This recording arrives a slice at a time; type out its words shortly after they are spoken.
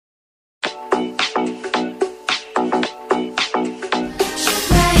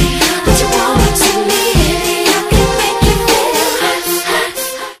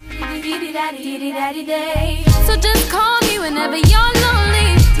day. So just call me whenever you're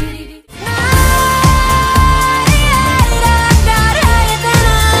lonely.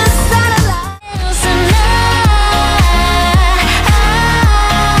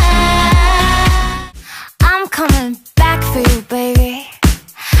 I'm coming back for you, baby.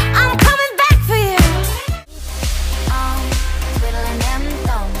 I'm coming back for you. Twiddling them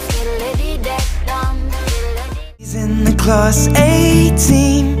thumbs, diddly-dee-dee-dum. She's in the class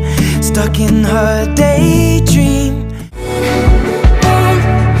 18, stuck in her daydream.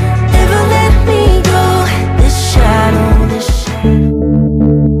 Never let me go. This shadow, this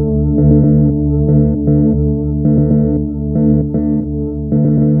shadow.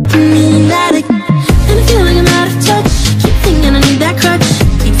 I'm addict, and I feel like I'm out of touch. Keep thinking I need that crutch.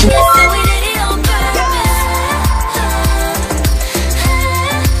 Keep thinking so we did it on purpose.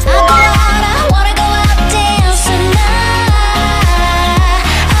 I wanna go out dancing now.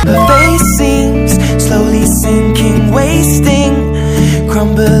 Her face seems slowly sinking, wasting,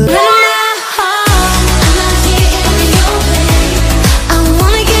 crumbling.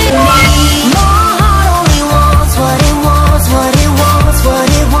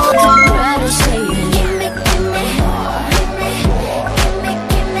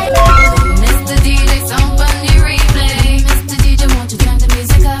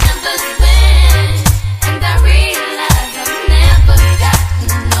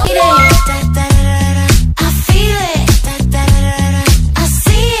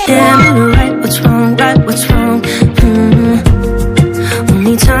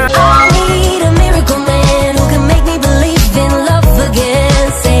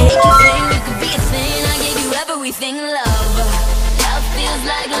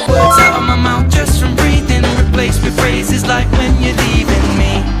 Words out of my mouth just from breathing, replaced with phrases like when you're leaving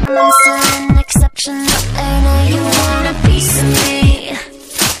me. I'm still an exception, and now you want a piece of me.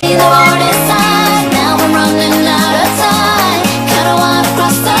 The warning sign, now I'm running out of time. Kinda wanna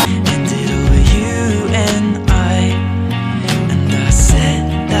cross the And it were you and I said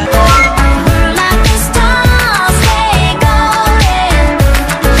that. we're like the stars, they going.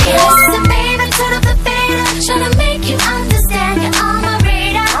 Listen, baby, turn up the fader, trying to make you understand you're on my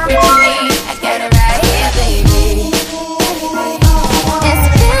radar. I got it right here, baby. It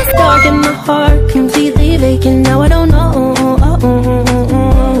feels dark in my heart, completely vacant. Now I don't know.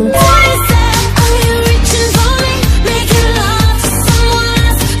 Are you reaching for me, making love to someone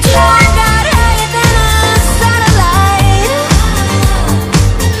else? Do I got higher than a satellite?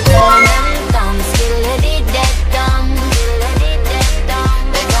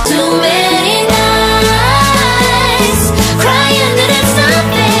 Too many nights crying that it's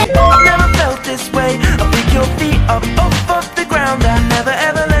nothing. I've never felt this way. I pick your feet up off of the ground. I never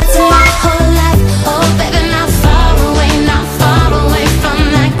ever let To my whole life, oh baby, not far away from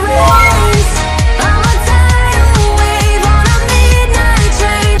that grace. I'm a tidal wave on a midnight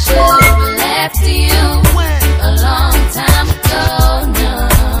train. Should've left you a long time ago now.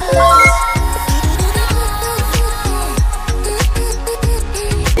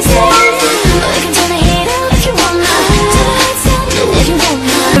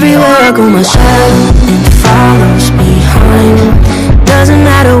 Everywhere I go, my shadow it follows behind. Doesn't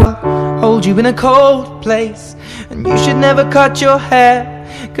matter what. hold you in a cold place, and you should never cut your hair.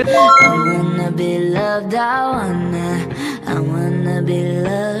 I wanna be loved, I wanna be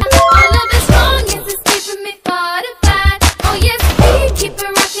loved. Our love is wrong, yes, it's keeping me fortified. Oh yes, we keep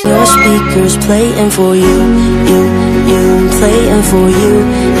it rocking. Your speakers playing for you, playing for you.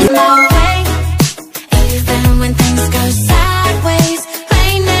 No way, even when things go sideways,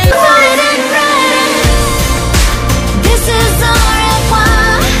 raining, running and running. This is all I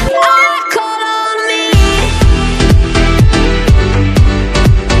want. I call on me.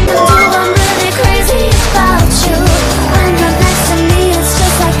 I'm really crazy about you. When you're next to me, it's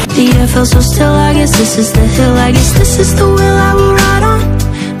just like The air feels so still, I guess this is the hill, I guess this is the wheel I will ride on.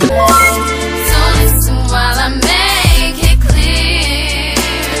 so listen while I make it clear.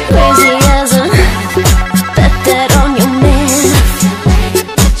 Crazy as a bet that on your man.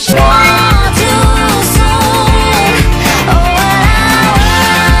 Far too soon. Oh,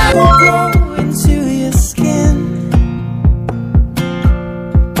 what Blow into your skin.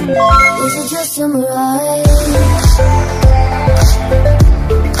 is it just a mirage?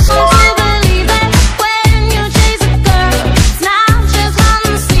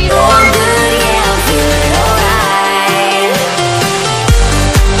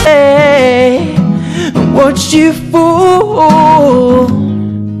 Hey, watch you fool.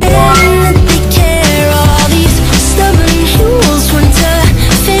 And they care all these stubborn heroes want to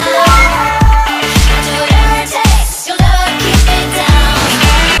fit. Do whatever it takes, your love keep it down.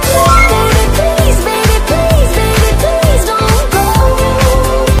 Baby, please, baby,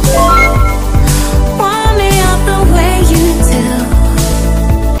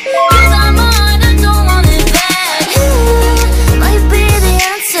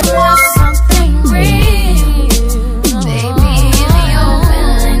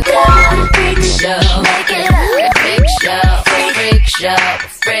 Nobody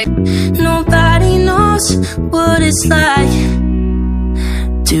knows what it's like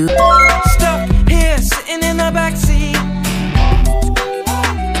to Stuck here, sitting in the backseat.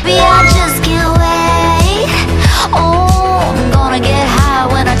 Baby, I just can't wait. Oh, I'm gonna get high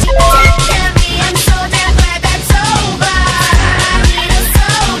when I take care of me. I'm so damn glad that's over. I need a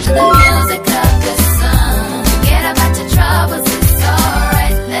soul to the music of the sun. Forget about your troubles, it's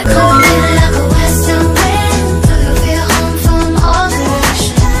alright. Let go like a western wind till you feel home from all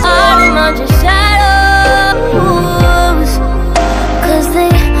directions. I'm under shadows, 'cause they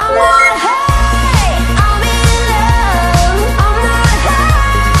I'm not high, I'm in love. I'm not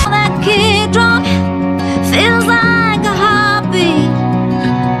high. That kid drunk feels like a heartbeat.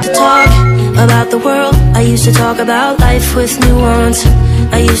 talk about the world. I used to talk about life with nuance.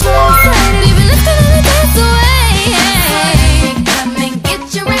 I used to Even if the night gets away, come and get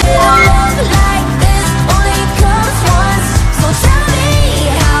your love like this only comes once. So tell me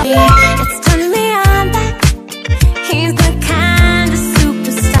how it's turning me on back. He's the kind of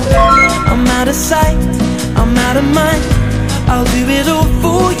superstar. I'm out of sight, I'm out of mind. I'll do it all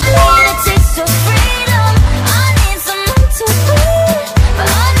for you. Need a taste of freedom. I need someone to breathe. But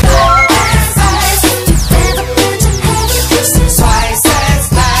I know there's always you've never been to heaven. This is twice as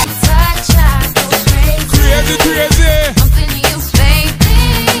bad. Such child goes crazy. Crazy. Something you baby.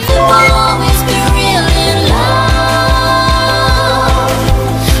 I'll always be real in love.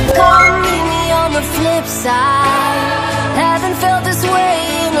 Come meet me on the flip side. Haven't felt this way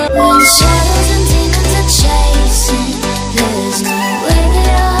in a when shadows and demons are chasing. There's no way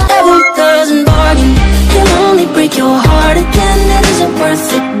that never doesn't bargain. Can only break your heart again. It isn't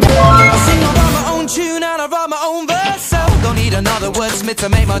worth it. I sing, I write my own tune and I write my own verse. So don't need another wordsmith to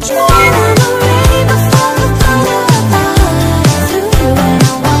make my tune. I'm